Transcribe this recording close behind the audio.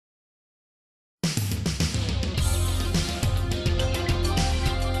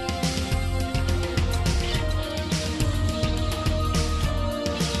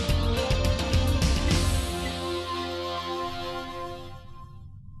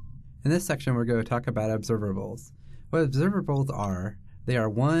In this section, we're going to talk about observables. What observables are, they are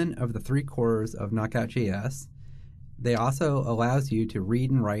one of the three cores of Knockout.js. They also allows you to read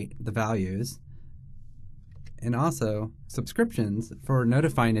and write the values, and also subscriptions for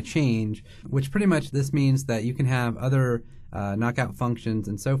notifying a change, which pretty much this means that you can have other Knockout functions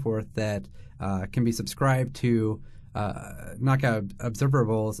and so forth that can be subscribed to Knockout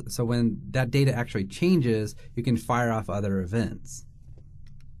observables, so when that data actually changes, you can fire off other events.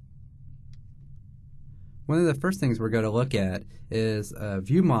 One of the first things we're going to look at is a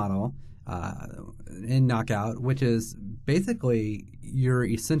view model in Knockout, which is basically your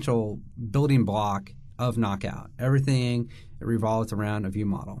essential building block of Knockout. Everything revolves around a view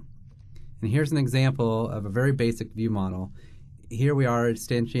model. And here's an example of a very basic view model. Here we are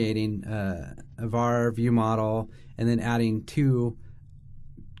instantiating a var view model and then adding two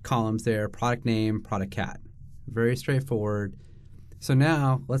columns there, product name, product cat. Very straightforward. So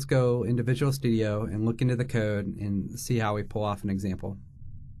now let's go into Visual Studio and look into the code and see how we pull off an example.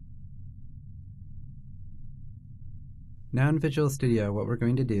 Now in Visual Studio, what we're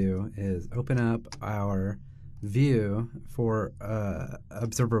going to do is open up our view for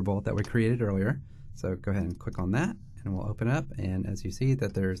observable that we created earlier. So go ahead and click on that and we'll open up, and as you see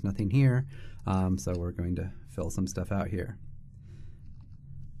that there's nothing here, so we're going to fill some stuff out here.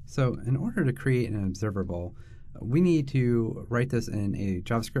 So in order to create an observable, we need to write this in a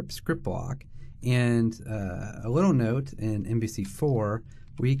JavaScript script block, and a little note in MVC4,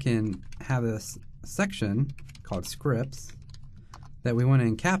 we can have this section called scripts that we want to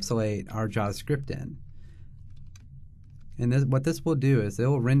encapsulate our JavaScript in. And what this will do is it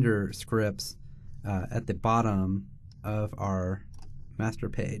will render scripts at the bottom of our master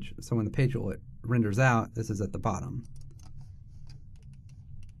page. So when the page renders out, this is at the bottom.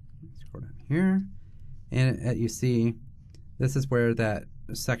 Scroll down here, and you see this is where that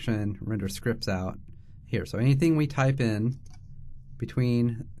section renders scripts out here. So anything we type in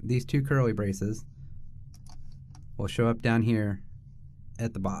between these two curly braces will show up down here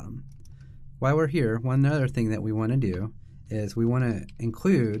at the bottom. While we're here, one other thing that we want to do is we want to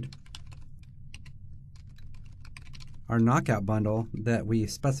include our Knockout bundle that we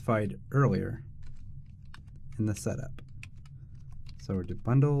specified earlier in the setup. So we'll do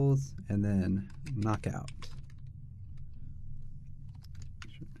bundles and then Knockout.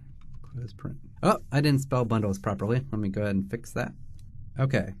 Close print. Oh, I didn't spell bundles properly. Let me go ahead and fix that.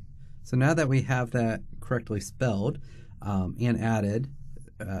 Okay, so now that we have that correctly spelled and added,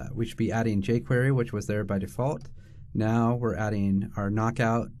 we should be adding jQuery, which was there by default. Now we're adding our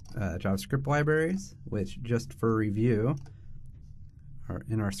Knockout JavaScript libraries, which, just for review, are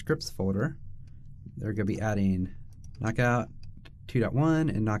in our scripts folder. They're going to be adding Knockout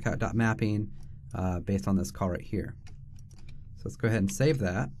 2.1 and Knockout.mapping based on this call right here. So let's go ahead and save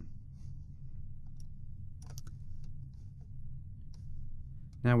that.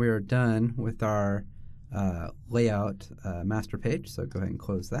 Now we are done with our layout master page, so go ahead and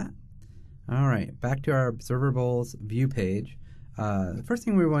close that. All right, back to our observables view page. The first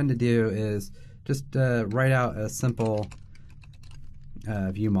thing we wanted to do is just write out a simple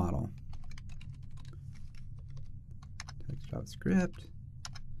view model. Text JavaScript,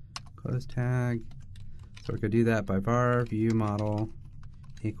 close tag. So we're going to do that by var view model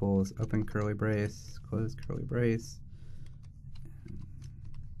equals open curly brace, close curly brace.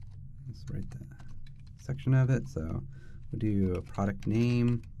 Let's write the section of it. So we'll do a product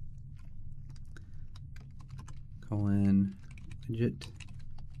name, colon, widget,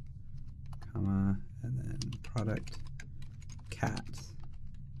 comma, and then product cat,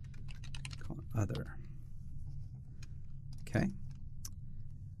 other. Okay.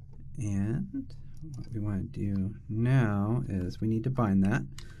 And what we want to do now is we need to bind that.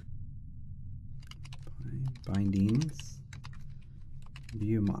 Bindings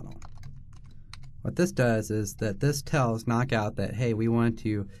view model. What this does is that this tells Knockout that, hey, we want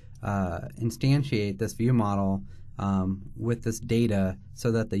to instantiate this view model with this data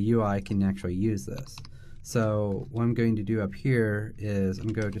so that the UI can actually use this. So what I'm going to do up here is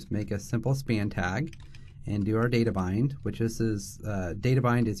I'm going to just make a simple span tag and do our data bind, which data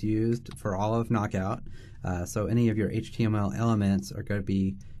bind is used for all of Knockout. So any of your HTML elements are going to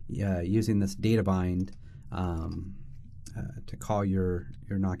be using this data bind to call your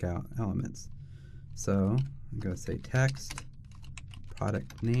Knockout elements. So I'm going to say text,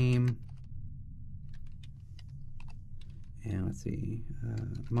 product name, and let's see,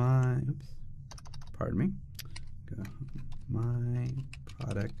 my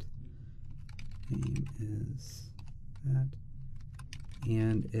product name is that,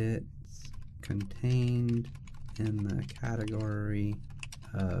 and it's contained in the category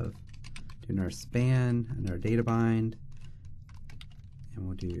of doing our span and our data bind, and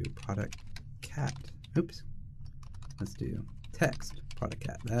we'll do product cat. Oops. Let's do text product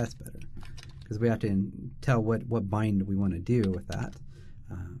cat. That's better because we have to tell what bind we want to do with that.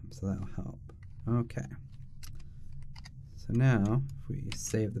 So that'll help. Okay. So now if we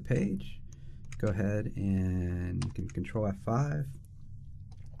save the page, go ahead and you can Control F5,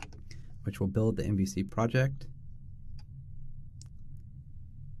 which will build the MVC project.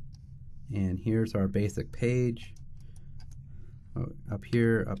 And here's our basic page. Up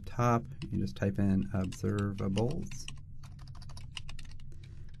here, up top, you just type in observables.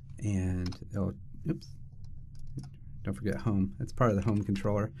 And it'll, oops, don't forget home. It's part of the home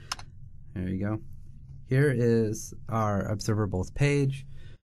controller. There you go. Here is our observables page.